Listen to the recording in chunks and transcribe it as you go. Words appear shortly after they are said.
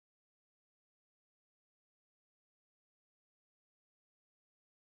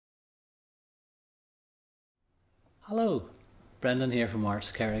Hello, Brendan here from Arts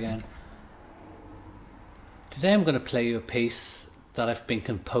Care again. Today I'm going to play you a piece that I've been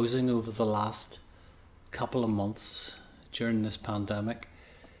composing over the last couple of months during this pandemic.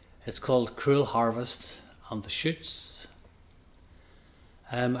 It's called Cruel Harvest and the Shoots.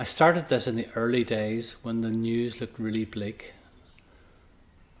 I started this in the early days when the news looked really bleak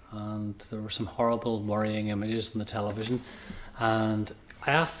and there were some horrible worrying images on the television, and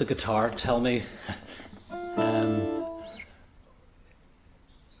I asked the guitar to tell me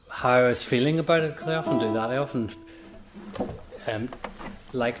how I was feeling about it, because I often do that. I often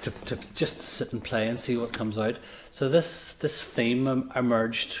like to just sit and play and see what comes out. So this theme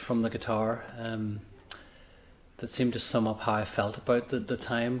emerged from the guitar that seemed to sum up how I felt about the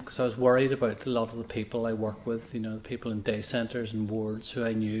time, because I was worried about a lot of the people I work with, the people in day centres and wards who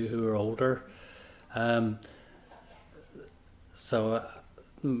I knew who were older.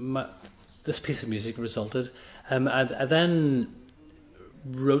 This piece of music resulted. I then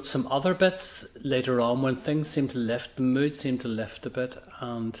wrote some other bits later on when things seemed to lift, the mood seemed to lift a bit,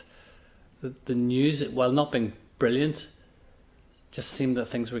 and the news, while not being brilliant, just seemed that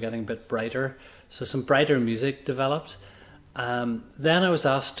things were getting a bit brighter. So some brighter music developed. Then I was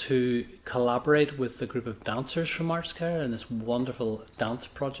asked to collaborate with a group of dancers from Arts Care in this wonderful dance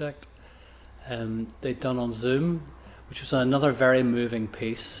project they'd done on Zoom, which was another very moving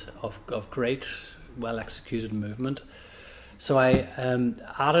piece of great, well executed movement. So I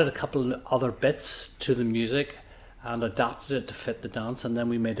added a couple of other bits to the music and adapted it to fit the dance, and then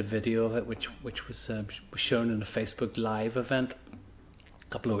we made a video of it, which was shown in a Facebook Live event a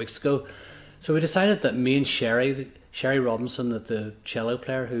couple of weeks ago. So we decided that me and Sherry Robinson, that the cello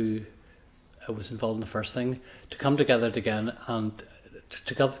player who was involved in the first thing, to come together again and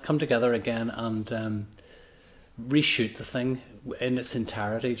reshoot the thing in its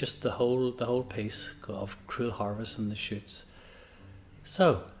entirety, just the whole piece of Cruel Harvest and the Shoots.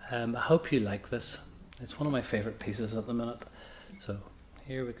 So I hope you like this. It's one of my favourite pieces at the minute. So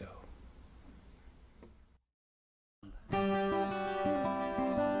here we go.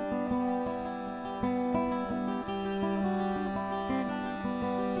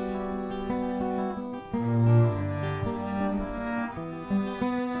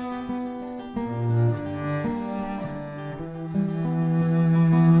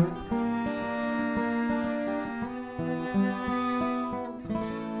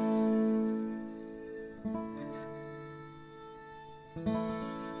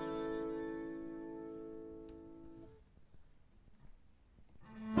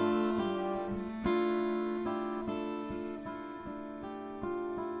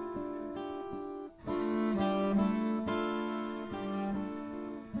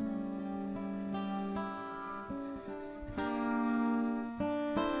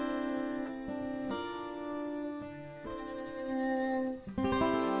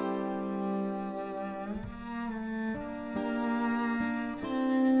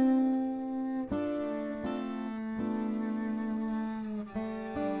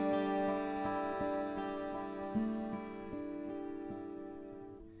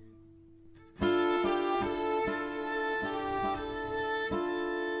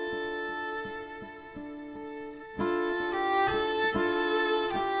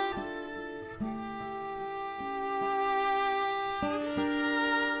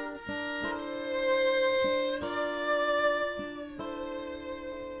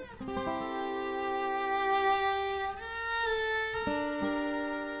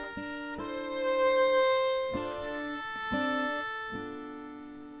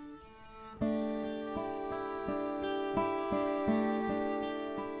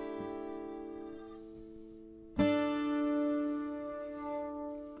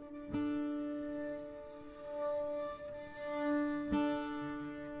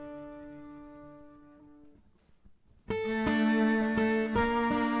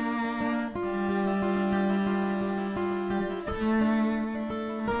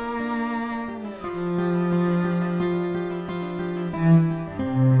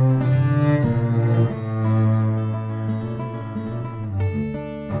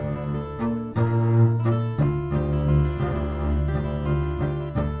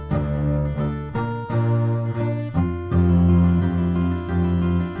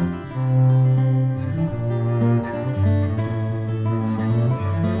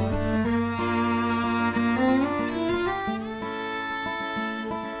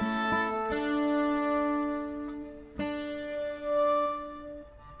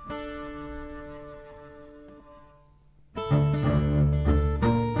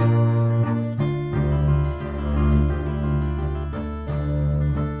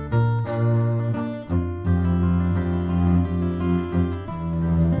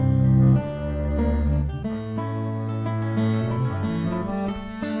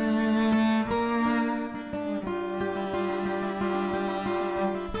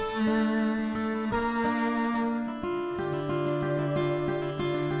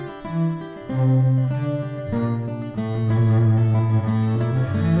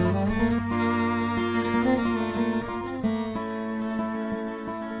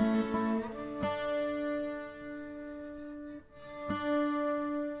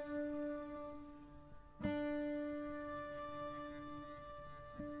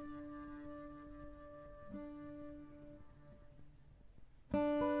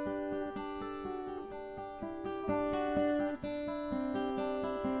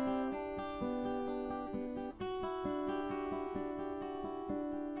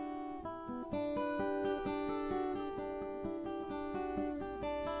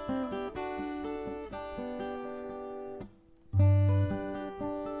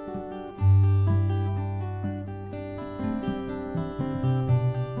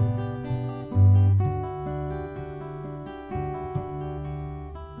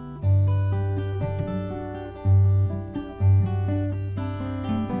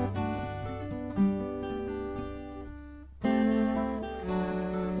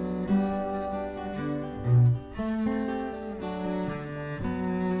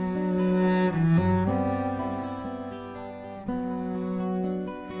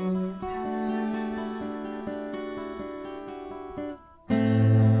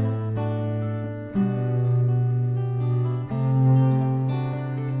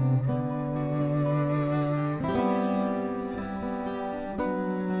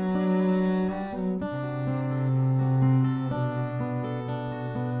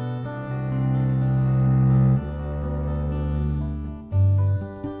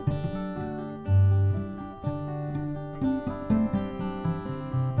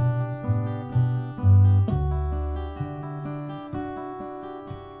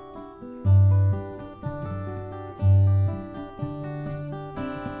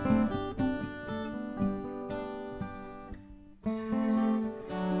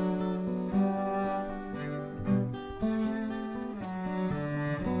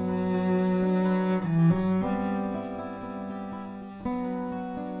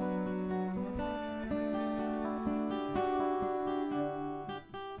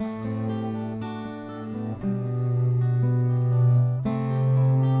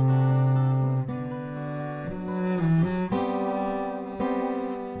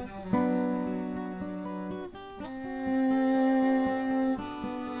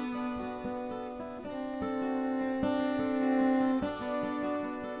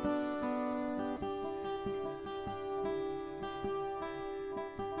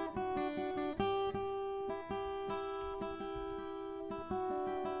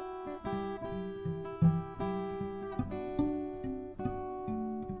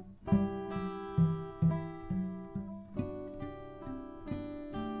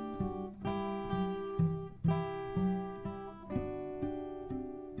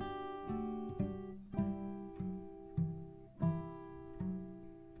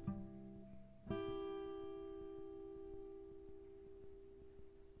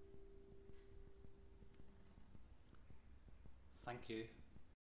 Thank you.